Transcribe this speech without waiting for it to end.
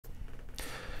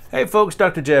Hey folks,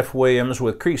 Dr. Jeff Williams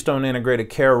with Creekstone Integrated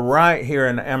Care right here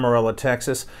in Amarillo,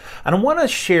 Texas. And I want to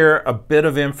share a bit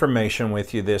of information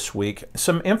with you this week.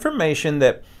 Some information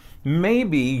that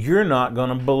maybe you're not going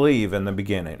to believe in the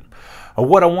beginning.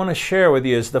 What I want to share with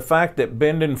you is the fact that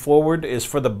bending forward is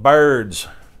for the birds,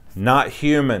 not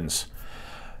humans.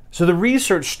 So the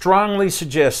research strongly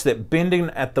suggests that bending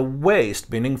at the waist,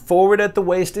 bending forward at the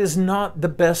waist is not the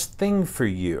best thing for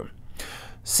you.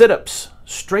 Sit-ups,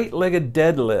 straight-legged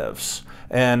deadlifts,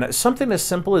 and something as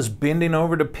simple as bending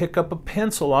over to pick up a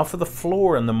pencil off of the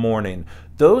floor in the morning.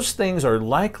 Those things are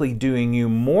likely doing you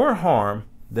more harm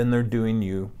than they're doing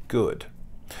you good.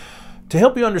 To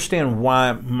help you understand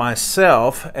why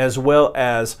myself, as well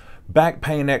as back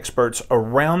pain experts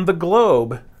around the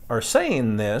globe, are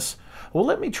saying this, well,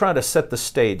 let me try to set the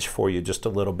stage for you just a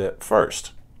little bit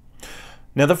first.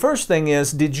 Now, the first thing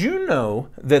is, did you know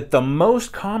that the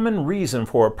most common reason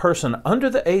for a person under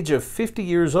the age of 50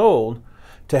 years old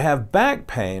to have back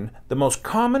pain, the most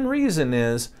common reason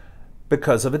is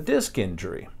because of a disc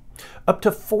injury? Up to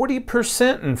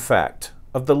 40%, in fact,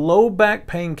 of the low back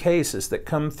pain cases that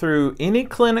come through any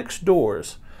clinic's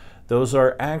doors, those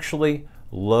are actually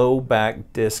low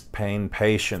back disc pain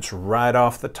patients right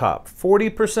off the top.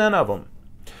 40% of them.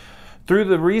 Through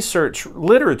the research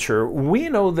literature, we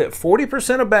know that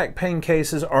 40% of back pain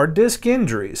cases are disc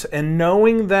injuries, and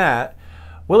knowing that,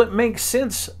 well, it makes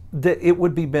sense that it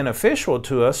would be beneficial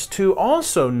to us to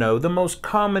also know the most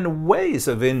common ways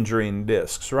of injuring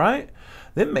discs, right?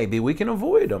 Then maybe we can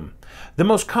avoid them. The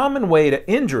most common way to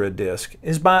injure a disc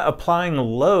is by applying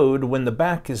load when the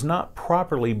back is not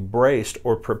properly braced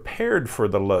or prepared for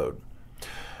the load.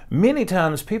 Many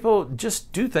times people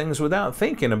just do things without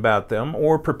thinking about them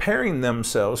or preparing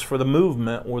themselves for the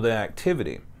movement or the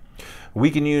activity.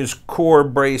 We can use core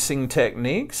bracing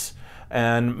techniques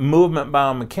and movement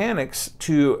biomechanics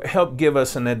to help give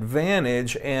us an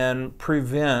advantage and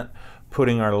prevent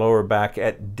putting our lower back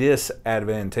at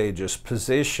disadvantageous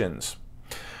positions.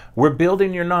 We're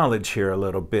building your knowledge here a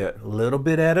little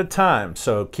bit at a time,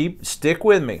 so stick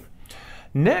with me.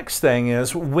 Next thing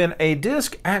is, when a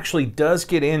disc actually does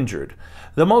get injured,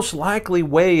 the most likely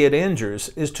way it injures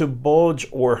is to bulge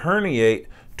or herniate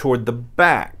toward the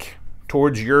back,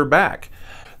 towards your back.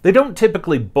 They don't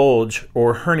typically bulge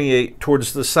or herniate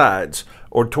towards the sides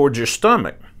or towards your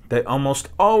stomach. They almost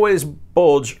always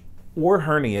bulge or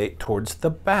herniate towards the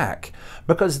back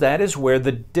because that is where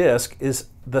the disc is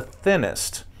the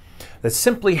thinnest. That's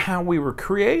simply how we were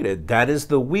created. That is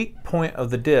the weak point of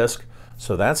the disc.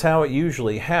 So that's how it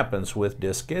usually happens with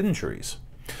disc injuries.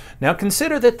 Now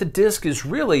consider that the disc is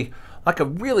really like a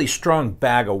really strong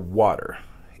bag of water.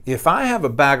 If I have a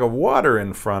bag of water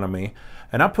in front of me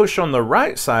and I push on the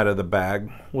right side of the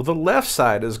bag, well, the left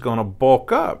side is going to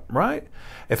bulk up, right?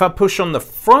 If I push on the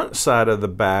front side of the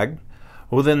bag,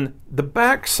 well, then the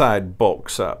back side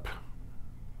bulks up.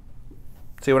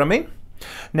 See what I mean?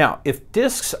 Now, if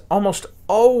discs almost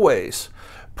always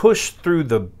push through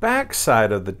the back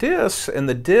side of the disc and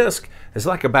the disc is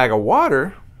like a bag of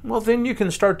water, well, then you can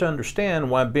start to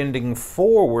understand why bending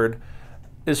forward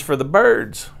is for the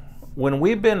birds. When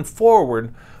we bend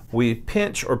forward, we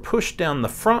pinch or push down the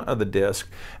front of the disc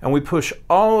and we push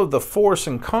all of the force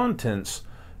and contents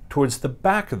towards the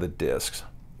back of the disc,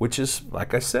 which is,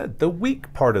 like I said, the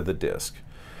weak part of the disc.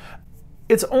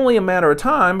 It's only a matter of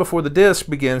time before the disc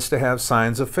begins to have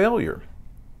signs of failure.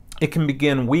 It can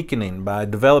begin weakening by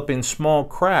developing small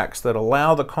cracks that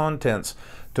allow the contents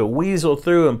to weasel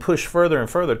through and push further and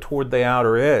further toward the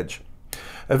outer edge.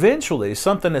 Eventually,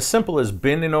 something as simple as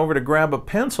bending over to grab a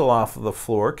pencil off of the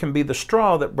floor can be the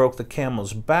straw that broke the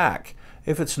camel's back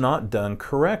if it's not done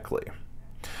correctly.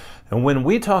 And when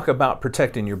we talk about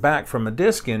protecting your back from a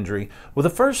disc injury, well,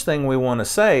 the first thing we want to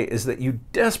say is that you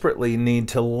desperately need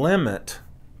to limit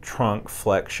trunk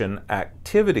flexion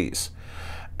activities.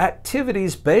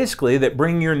 Activities basically that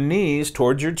bring your knees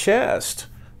towards your chest.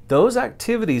 Those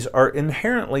activities are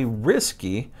inherently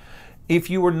risky if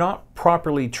you were not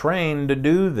properly trained to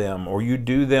do them, or you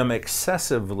do them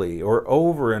excessively or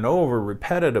over and over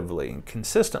repetitively and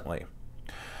consistently.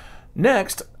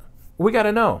 Next, we got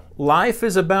to know, life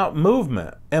is about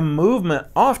movement, and movement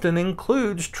often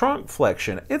includes trunk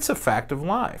flexion. It's a fact of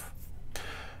life.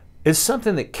 It's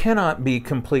something that cannot be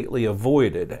completely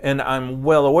avoided, and I'm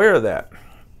well aware of that.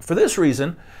 For this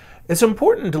reason, it's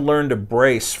important to learn to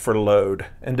brace for load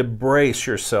and to brace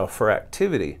yourself for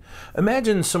activity.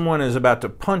 Imagine someone is about to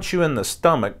punch you in the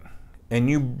stomach and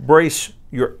you brace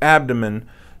your abdomen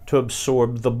to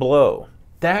absorb the blow.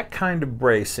 That kind of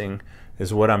bracing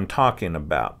is what I'm talking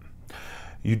about.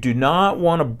 You do not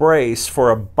want to brace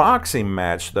for a boxing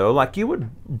match, though, like you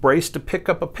would brace to pick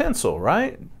up a pencil,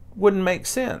 right? wouldn't make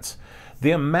sense.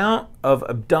 The amount of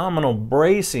abdominal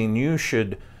bracing you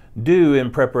should do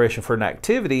in preparation for an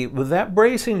activity, well, that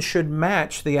bracing should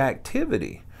match the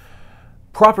activity.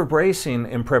 Proper bracing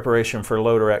in preparation for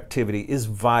loader activity is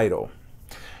vital.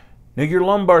 Now, your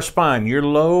lumbar spine, your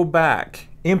low back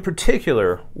in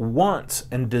particular, wants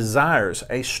and desires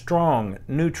a strong,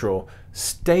 neutral,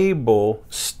 stable,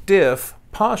 stiff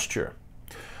posture.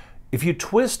 If you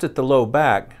twist at the low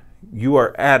back, you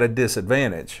are at a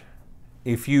disadvantage.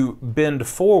 If you bend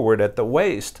forward at the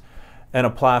waist and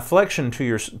apply flexion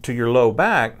to your low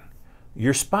back,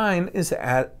 your spine is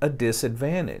at a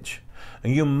disadvantage.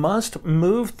 And you must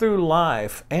move through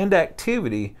life and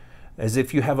activity as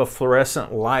if you have a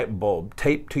fluorescent light bulb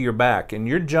taped to your back, and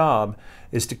your job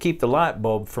is to keep the light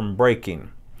bulb from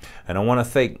breaking. And I want to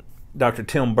thank Dr.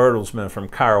 Tim Bertelsmann from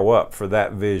Chiro Up for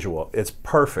that visual. It's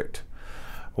perfect.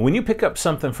 When you pick up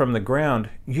something from the ground,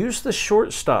 use the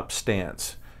shortstop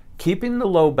stance, keeping the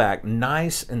low back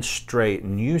nice and straight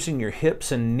and using your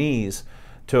hips and knees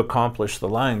to accomplish the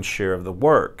lion's share of the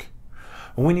work.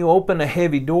 When you open a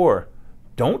heavy door,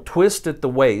 don't twist at the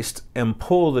waist and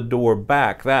pull the door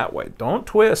back that way. Don't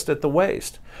twist at the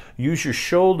waist. Use your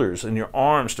shoulders and your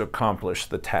arms to accomplish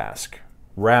the task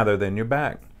rather than your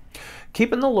back.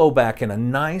 Keeping the low back in a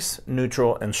nice,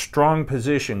 neutral, and strong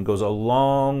position goes a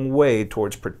long way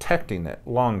towards protecting it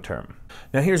long term.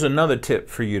 Now here's another tip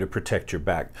for you to protect your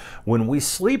back. When we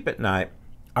sleep at night,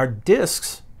 our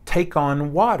discs take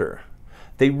on water.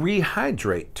 They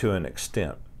rehydrate to an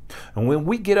extent. And when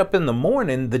we get up in the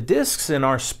morning, the discs in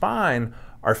our spine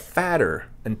are fatter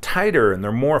and tighter, and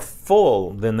they're more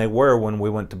full than they were when we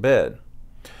went to bed.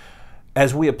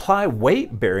 As we apply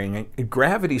weight bearing,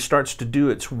 gravity starts to do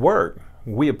its work.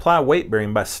 We apply weight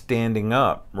bearing by standing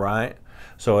up, right?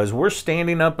 So as we're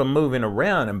standing up and moving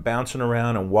around and bouncing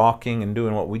around and walking and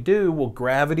doing what we do, well,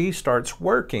 gravity starts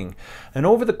working. And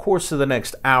over the course of the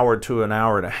next hour to an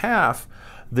hour and a half,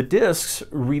 the discs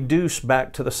reduce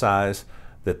back to the size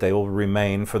that they will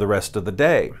remain for the rest of the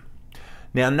day.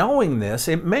 Now, knowing this,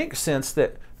 it makes sense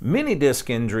that many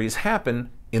disc injuries happen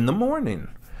in the morning.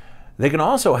 They can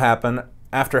also happen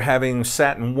after having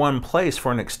sat in one place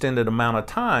for an extended amount of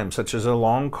time, such as a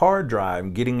long car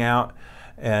drive. Getting out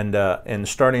and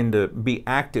starting to be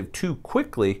active too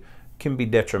quickly can be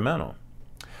detrimental.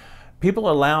 People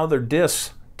allow their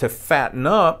discs to fatten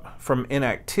up from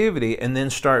inactivity and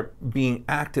then start being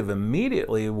active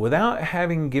immediately without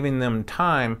having given them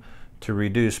time to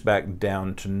reduce back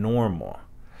down to normal.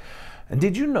 And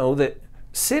did you know that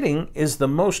sitting is the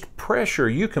most pressure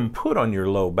you can put on your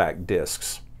low back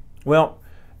discs? Well,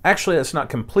 actually that's not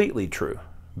completely true.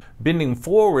 Bending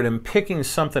forward and picking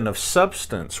something of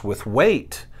substance with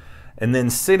weight and then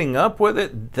sitting up with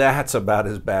it, that's about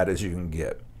as bad as you can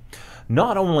get.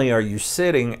 Not only are you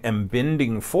sitting and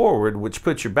bending forward, which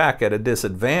puts your back at a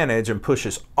disadvantage and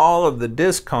pushes all of the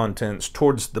disc contents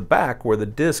towards the back where the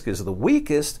disc is the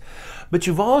weakest, but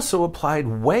you've also applied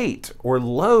weight or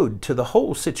load to the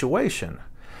whole situation.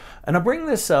 And I bring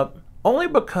this up only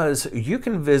because you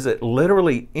can visit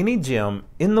literally any gym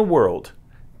in the world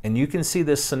and you can see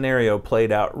this scenario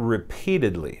played out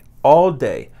repeatedly, all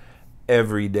day,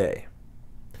 every day.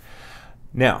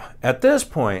 Now, at this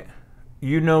point,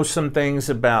 you know some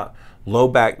things about low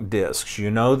back discs.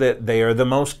 You know that they are the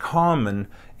most common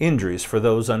injuries for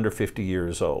those under 50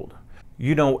 years old.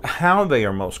 You know how they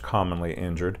are most commonly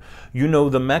injured. You know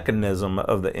the mechanism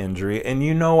of the injury, and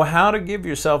you know how to give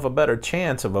yourself a better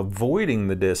chance of avoiding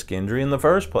the disc injury in the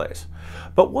first place.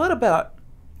 But what about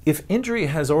if injury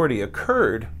has already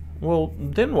occurred? Well,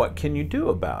 then what can you do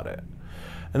about it?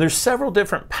 And there's several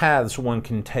different paths one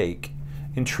can take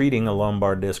in treating a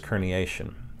lumbar disc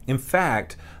herniation. In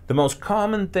fact, the most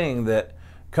common thing that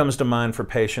comes to mind for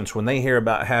patients when they hear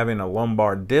about having a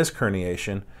lumbar disc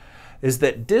herniation is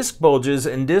that disc bulges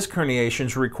and disc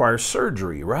herniations require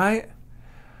surgery, right?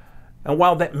 And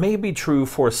while that may be true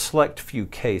for a select few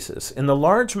cases, in the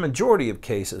large majority of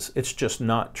cases, it's just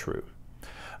not true.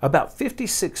 About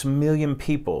 56 million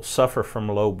people suffer from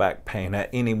low back pain at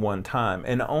any one time,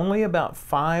 and only about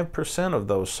 5% of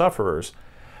those sufferers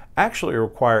actually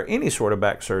require any sort of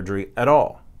back surgery at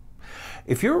all.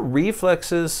 If your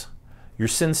reflexes, your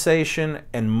sensation,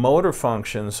 and motor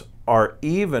functions are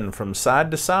even from side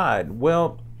to side,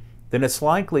 well, then it's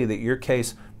likely that your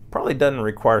case probably doesn't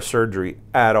require surgery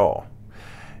at all.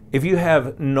 If you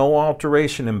have no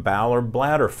alteration in bowel or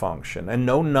bladder function and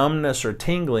no numbness or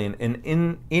tingling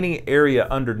in any area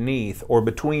underneath or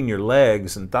between your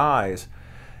legs and thighs,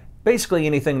 basically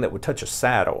anything that would touch a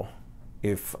saddle,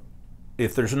 if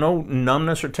there's no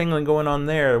numbness or tingling going on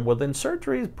there, well then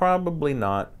surgery is probably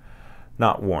not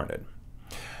warranted.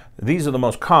 These are the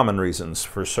most common reasons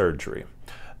for surgery.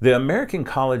 The American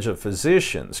College of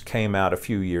Physicians came out a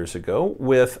few years ago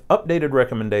with updated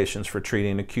recommendations for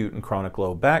treating acute and chronic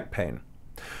low back pain.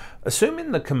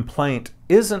 Assuming the complaint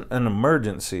isn't an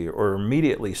emergency or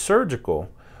immediately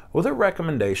surgical, well, their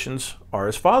recommendations are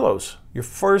as follows. Your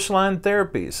first-line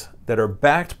therapies that are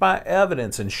backed by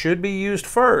evidence and should be used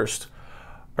first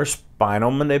are spinal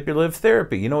manipulative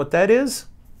therapy. You know what that is?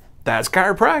 That's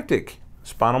chiropractic,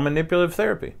 spinal manipulative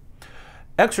therapy.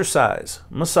 Exercise,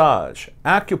 massage,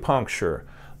 acupuncture,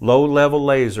 low-level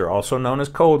laser, also known as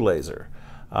cold laser,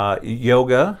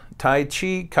 yoga, tai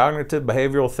chi, cognitive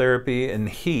behavioral therapy, and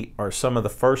heat are some of the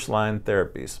first-line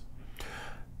therapies.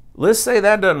 Let's say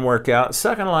that doesn't work out.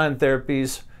 Second-line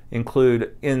therapies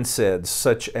include NSAIDs,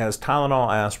 such as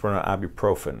Tylenol, aspirin, or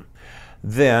ibuprofen.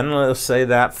 Then, let's say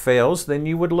that fails, then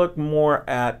you would look more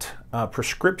at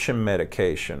prescription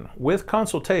medication with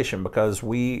consultation, because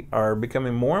we are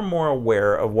becoming more and more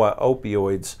aware of what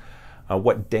opioids,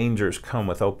 what dangers come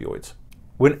with opioids.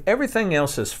 When everything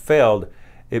else has failed,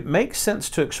 it makes sense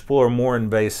to explore more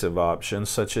invasive options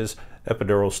such as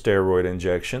epidural steroid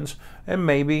injections and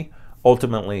maybe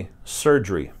ultimately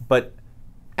surgery. But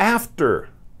after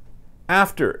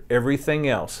everything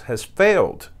else has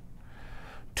failed,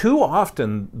 too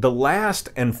often the last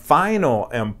and final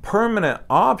and permanent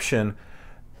option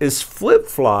is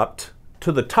flip-flopped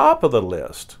to the top of the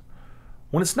list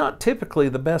when it's not typically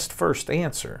the best first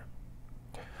answer.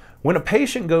 When a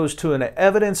patient goes to an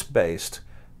evidence-based,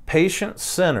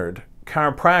 patient-centered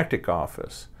chiropractic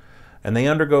office and they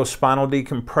undergo spinal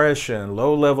decompression,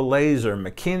 low-level laser,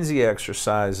 McKenzie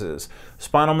exercises,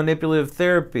 spinal manipulative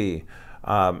therapy,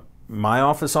 my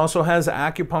office also has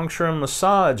acupuncture and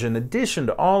massage. In addition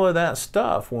to all of that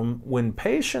stuff, when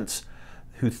patients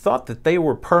who thought that they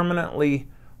were permanently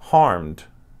harmed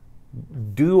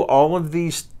do all of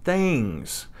these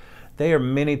things, they are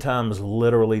many times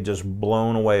literally just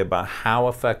blown away by how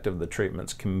effective the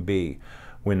treatments can be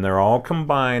when they're all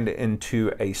combined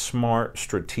into a smart,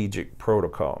 strategic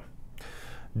protocol.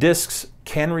 Discs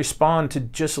can respond to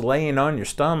just laying on your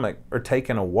stomach or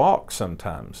taking a walk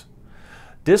sometimes.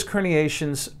 Disc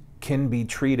herniations can be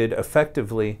treated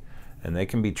effectively, and they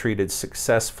can be treated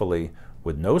successfully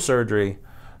with no surgery,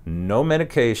 no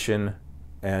medication,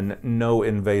 and no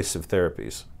invasive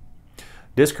therapies.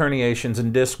 Disc herniations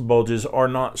and disc bulges are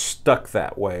not stuck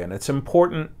that way, and it's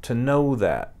important to know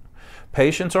that.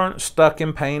 Patients aren't stuck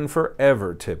in pain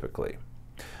forever, typically.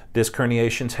 Disc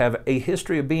herniations have a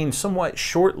history of being somewhat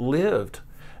short-lived,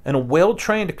 and a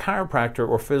well-trained chiropractor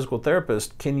or physical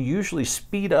therapist can usually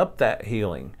speed up that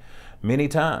healing many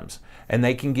times, and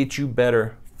they can get you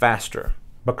better faster.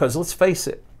 Because let's face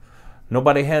it,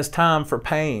 nobody has time for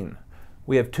pain.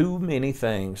 We have too many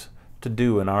things to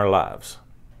do in our lives,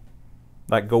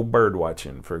 like go bird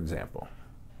watching, for example.